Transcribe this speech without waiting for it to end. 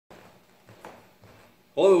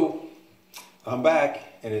Hello, I'm back,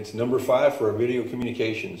 and it's number 5 for our video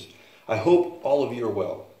communications. I hope all of you are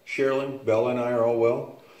well. Sherilyn, Bella, and I are all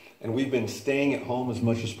well, and we've been staying at home as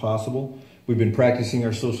much as possible. We've been practicing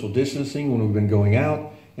our social distancing when we've been going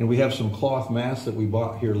out, and we have some cloth masks that we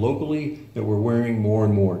bought here locally that we're wearing more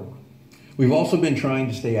and more. We've also been trying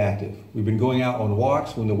to stay active. We've been going out on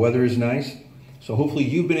walks when the weather is nice, so hopefully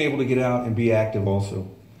you've been able to get out and be active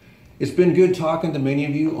also. It's been good talking to many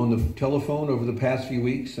of you on the telephone over the past few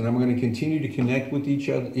weeks, and I'm going to continue to connect with each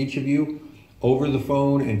of you over the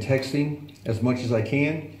phone and texting as much as I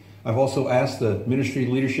can. I've also asked the Ministry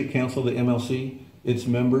Leadership Council, the MLC, its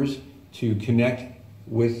members, to connect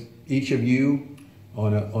with each of you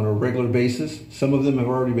on a regular basis. Some of them have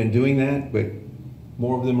already been doing that, but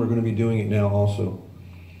more of them are going to be doing it now also.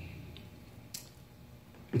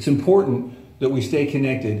 It's important that we stay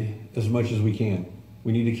connected as much as we can.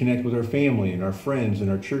 We need to connect with our family and our friends and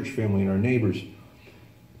our church family and our neighbors.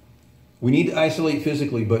 We need to isolate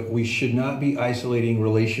physically, but we should not be isolating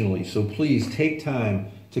relationally. So please take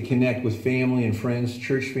time to connect with family and friends,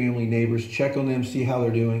 church family, neighbors. Check on them, see how they're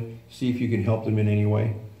doing, see if you can help them in any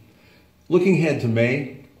way. Looking ahead to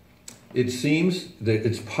May, it seems that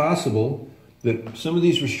it's possible that some of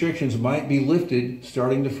these restrictions might be lifted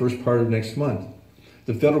starting the first part of next month.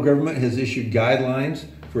 The federal government has issued guidelines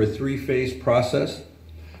for a 3-phase process.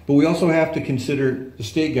 But we also have to consider the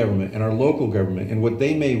state government and our local government and what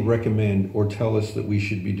they may recommend or tell us that we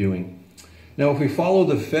should be doing. Now, if we follow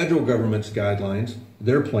the federal government's guidelines,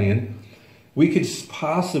 their plan, we could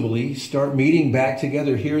possibly start meeting back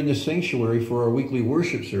together here in the sanctuary for our weekly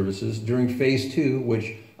worship services during phase 2,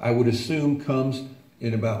 which I would assume comes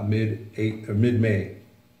in about mid-May.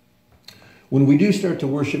 When we do start to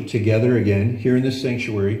worship together again here in the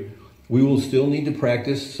sanctuary, we will still need to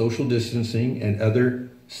practice social distancing and other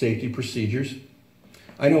safety procedures.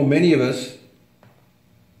 I know many of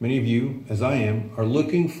you, as I am, are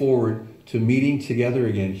looking forward to meeting together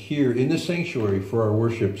again here in the sanctuary for our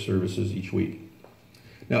worship services each week.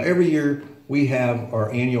 Now, every year we have our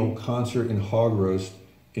annual concert and hog roast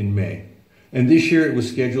in May. And this year it was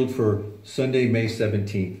scheduled for Sunday, May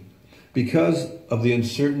 17th. Because of the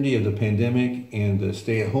uncertainty of the pandemic and the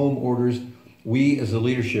stay-at-home orders, we as a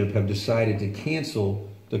leadership have decided to cancel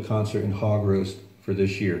the concert and hog roast for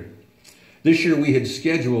this year. This year we had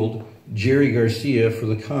scheduled Jerry Garcia for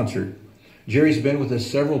the concert. Jerry's been with us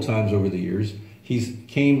several times over the years. He's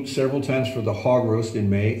came several times for the hog roast in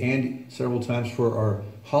May and several times for our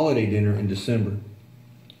holiday dinner in December.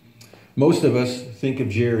 Most of us think of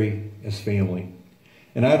Jerry as family.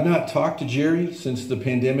 And I've not talked to Jerry since the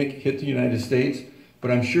pandemic hit the United States,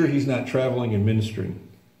 but I'm sure he's not traveling and ministering.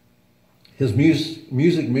 His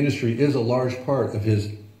music ministry is a large part of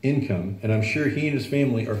his income, and I'm sure he and his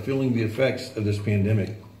family are feeling the effects of this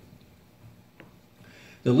pandemic.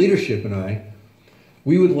 The leadership and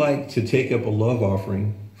we would like to take up a love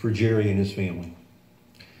offering for Jerry and his family.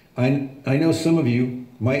 I know some of you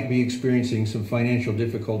might be experiencing some financial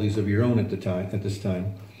difficulties of your own at this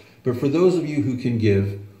time, but for those of you who can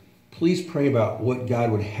give, please pray about what God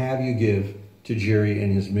would have you give to Jerry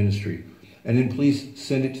and his ministry. And then please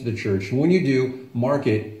send it to the church. And when you do, mark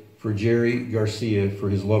it for Jerry Garcia for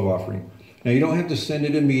his love offering. Now, you don't have to send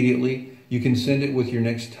it immediately. You can send it with your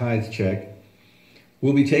next tithe check.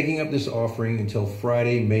 We'll be taking up this offering until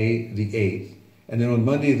Friday, May the 8th. And then on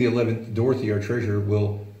Monday the 11th, Dorothy, our treasurer,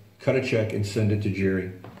 will cut a check and send it to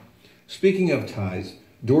Jerry. Speaking of tithes,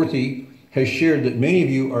 Dorothy has shared that many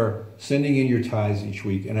of you are sending in your tithes each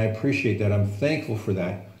week, and I appreciate that. I'm thankful for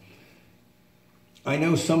that. I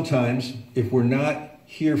know sometimes if we're not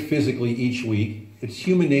here physically each week, it's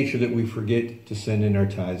human nature that we forget to send in our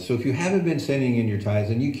tithes. So if you haven't been sending in your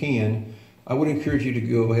tithes, and you can, I would encourage you to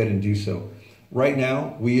go ahead and do so. Right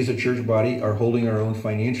now, we as a church body are holding our own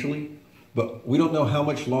financially, but we don't know how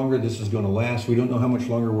much longer this is going to last. We don't know how much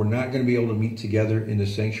longer we're not going to be able to meet together in the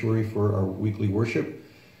sanctuary for our weekly worship.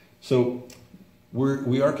 So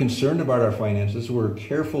we are concerned about our finances. We're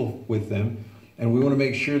careful with them. And we want to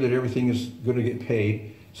make sure that everything is going to get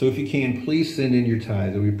paid. So if you can, please send in your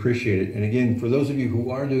tithe. We appreciate it. And again, for those of you who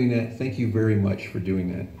are doing that, thank you very much for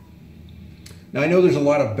doing that. Now, I know there's a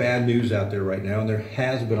lot of bad news out there right now, and there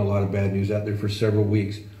has been a lot of bad news out there for several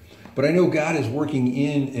weeks. But I know God is working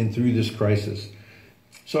in and through this crisis.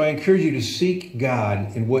 So I encourage you to seek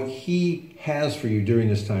God and what He has for you during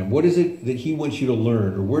this time. What is it that He wants you to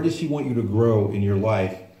learn, or where does He want you to grow in your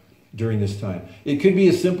life during this time? It could be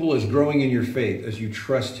as simple as growing in your faith as you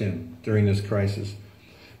trust Him during this crisis.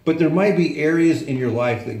 But there might be areas in your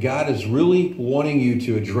life that God is really wanting you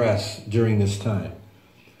to address during this time.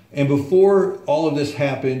 And before all of this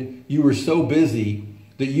happened, you were so busy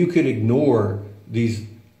that you could ignore these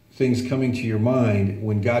things coming to your mind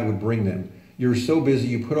when God would bring them. You're so busy,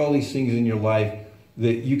 you put all these things in your life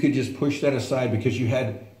that you could just push that aside because you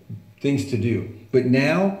had things to do. But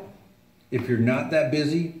now, if you're not that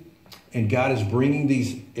busy and God is bringing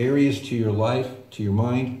these areas to your life, to your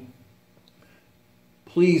mind,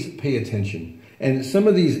 please pay attention. And some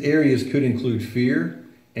of these areas could include fear,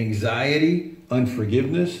 anxiety,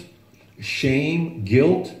 unforgiveness, shame,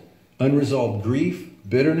 guilt, unresolved grief,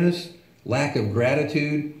 bitterness, lack of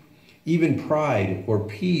gratitude, even pride or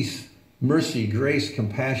peace, mercy, grace,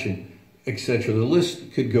 compassion, etc. The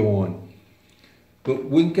list could go on. But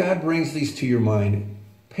when God brings these to your mind,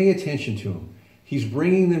 pay attention to them. He's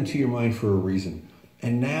bringing them to your mind for a reason.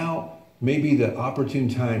 And now may be the opportune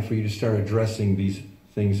time for you to start addressing these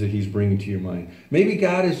things that he's bringing to your mind. Maybe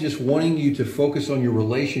God is just wanting you to focus on your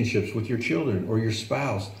relationships with your children or your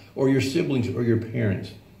spouse or your siblings or your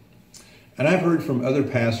parents. And I've heard from other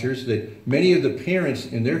pastors that many of the parents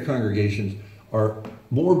in their congregations are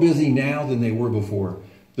more busy now than they were before.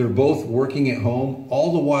 They're both working at home,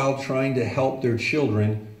 all the while trying to help their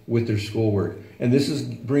children with their schoolwork. And this is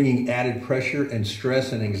bringing added pressure and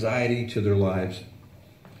stress and anxiety to their lives.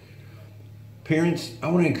 Parents, I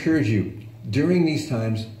want to encourage you during these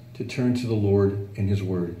times to turn to the Lord and his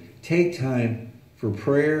word. Take time for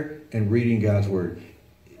prayer and reading God's word.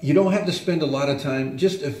 You don't have to spend a lot of time,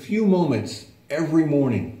 just a few moments every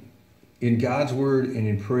morning in God's word and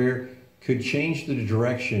in prayer could change the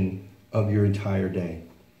direction of your entire day.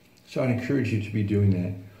 So I'd encourage you to be doing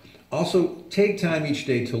that. Also, take time each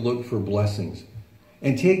day to look for blessings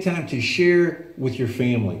and take time to share with your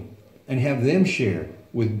family and have them share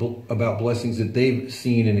about blessings that they've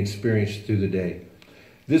seen and experienced through the day.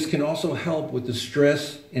 This can also help with the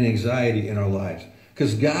stress and anxiety in our lives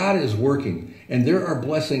because God is working and there are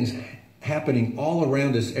blessings happening all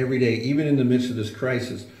around us every day, even in the midst of this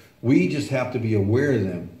crisis. We just have to be aware of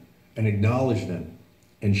them and acknowledge them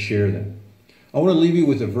and share them. I want to leave you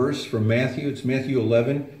with a verse from Matthew. It's Matthew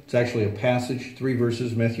 11. It's actually a passage, 3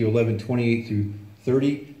 verses, Matthew 11, 28 through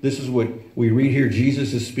 30. This is what we read here.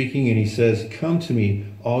 Jesus is speaking and he says, "Come to me,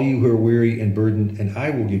 all you who are weary and burdened, and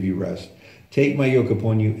I will give you rest. Take my yoke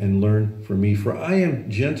upon you and learn from me, for I am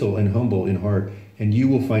gentle and humble in heart, and you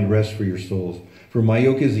will find rest for your souls. For my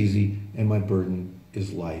yoke is easy and my burden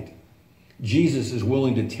is light." Jesus is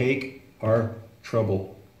willing to take our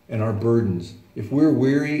trouble and our burdens. If we're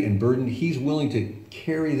weary and burdened, he's willing to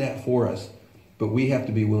carry that for us, but we have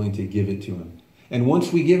to be willing to give it to him. And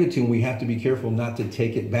once we give it to him, we have to be careful not to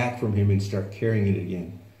take it back from him and start carrying it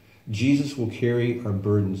again. Jesus will carry our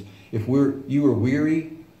burdens. If you are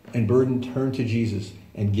weary and burdened, turn to Jesus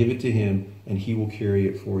and give it to him, and he will carry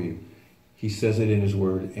it for you. He says it in his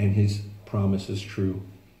word, and his promise is true.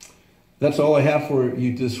 That's all I have for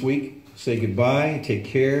you this week. Say goodbye, take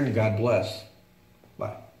care, and God bless.